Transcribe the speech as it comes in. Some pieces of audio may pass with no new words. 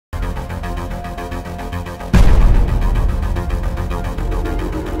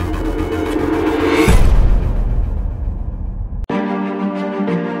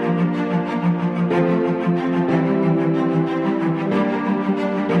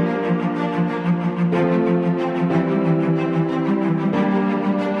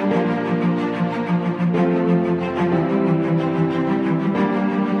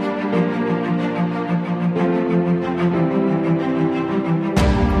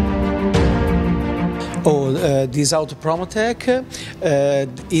This Autopromotec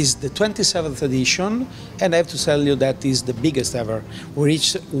is the 27th edition, and I have to tell you that is the biggest ever. We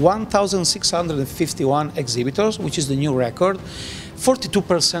reached 1,651 exhibitors, which is the new record.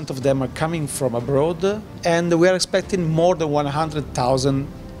 42% of them are coming from abroad, and we are expecting more than 100,000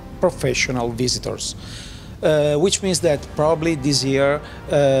 professional visitors. Which means that probably this year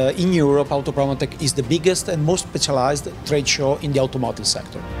in Europe, Autopromotec is the biggest and most specialized trade show in the automotive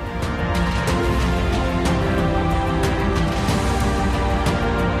sector.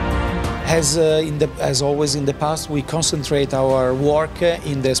 As always in the past, we concentrate our work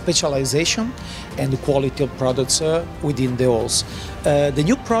in the specialization and the quality of products within the halls. The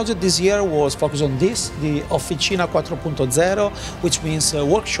new project this year was focused on this, the Oficina 4.0, which means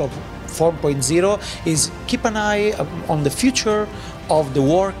workshop 4.0 is keep an eye on the future of the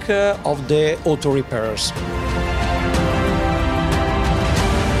work of the auto repairers.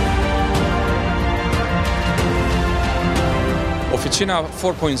 Oficina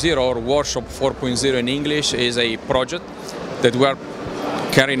 4.0 or Workshop 4.0 in English is a project that we are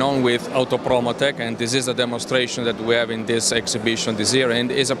carrying on with Autopromotec, and this is a demonstration that we have in this exhibition this year,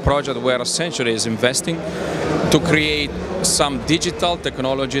 and is a project where essentially is investing to create some digital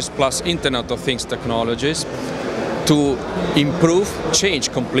technologies plus Internet of Things technologies to improve,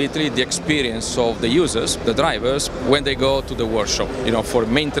 change completely the experience of the users, the drivers, when they go to the workshop, for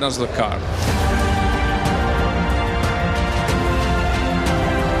maintenance of the car.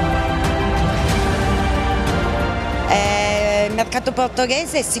 Il mercato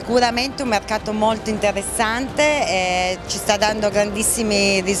portoghese è sicuramente un mercato molto interessante, ci sta dando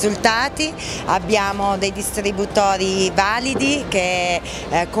grandissimi risultati, abbiamo dei distributori validi che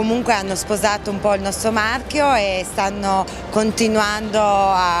comunque hanno sposato un po' il nostro marchio e stanno continuando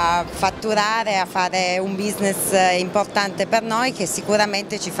a fatturare, a fare un business importante per noi che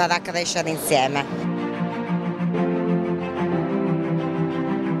sicuramente ci farà crescere insieme.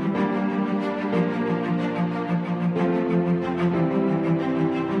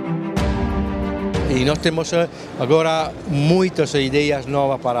 Y nós temos agora muitas ideias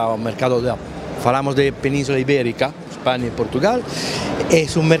novas para o mercado. Falamos de Península Ibérica, Espanha e Portugal. É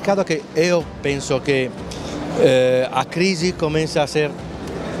um mercado que eu penso que a crise começa a ser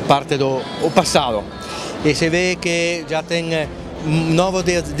parte do passado. E se vê que já tem novos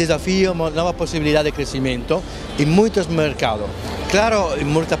desafios, nova possibilidade de crescimento em muitos mercados. Claro, em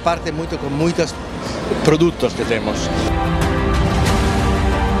muita parte, com muitos produtos que temos.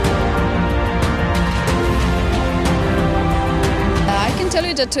 I can tell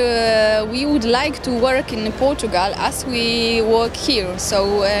you that we would like to work in Portugal as we work here,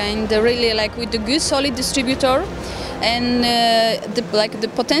 so and really with a good solid distributor, and the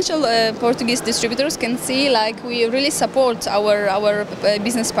potential Portuguese distributors can see we really support our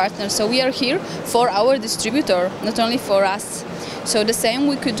business partners. So we are here for our distributor, not only for us. So the same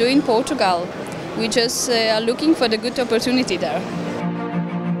we could do in Portugal. We just are looking for the good opportunity there.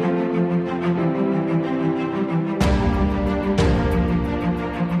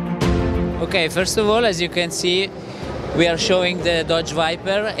 Okay, first of all, as you can see, we are showing the Dodge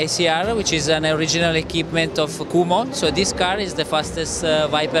Viper ACR, which is an original equipment of Kumo. So this car is the fastest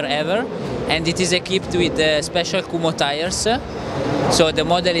Viper ever, and it is equipped with special Kumo tires. So the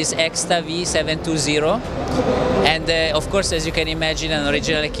model is Exta V720, and of course, as you can imagine, an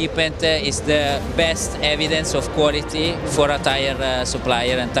original equipment is the best evidence of quality for a tire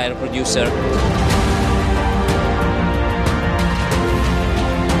supplier and tire producer.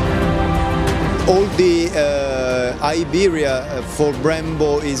 All the Iberia for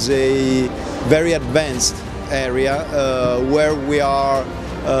Brembo is a very advanced area where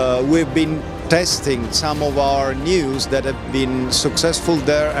we've been testing some of our news that have been successful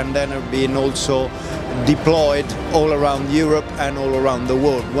there and then have been also deployed all around Europe and all around the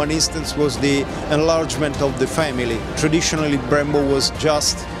world. One instance was the enlargement of the family. Traditionally, Brembo was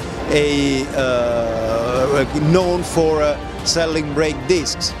just known for selling brake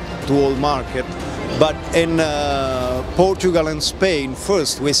discs to all market, but in Portugal and Spain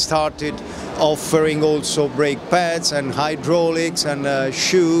first we started offering also brake pads and hydraulics and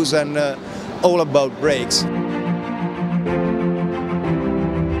shoes and all about brakes.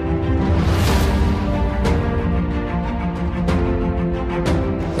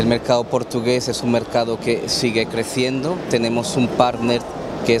 El mercado portugués es un mercado que sigue creciendo. Tenemos un partner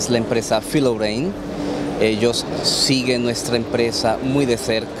que es la empresa Filorain. Ellos siguen nuestra empresa muy de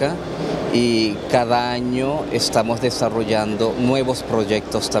cerca y cada año estamos desarrollando nuevos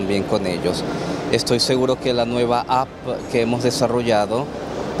proyectos también con ellos. Estoy seguro que la nueva app que hemos desarrollado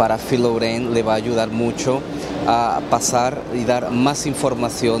para Filorain le va a ayudar mucho a pasar y dar más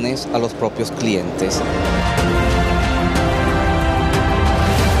informaciones a los propios clientes.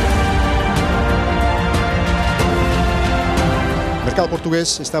 El mercado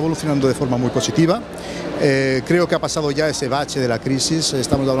portugués está evolucionando de forma muy positiva. Creo que ha pasado ya ese bache de la crisis,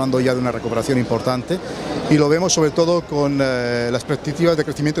 estamos hablando ya de una recuperación importante y lo vemos sobre todo con las perspectivas de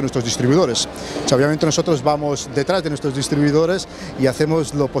crecimiento de nuestros distribuidores. O sea, obviamente nosotros vamos detrás de nuestros distribuidores y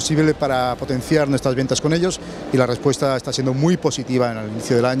hacemos lo posible para potenciar nuestras ventas con ellos y la respuesta está siendo muy positiva en el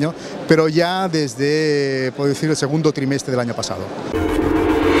inicio del año, pero ya desde, puedo decir, el segundo trimestre del año pasado.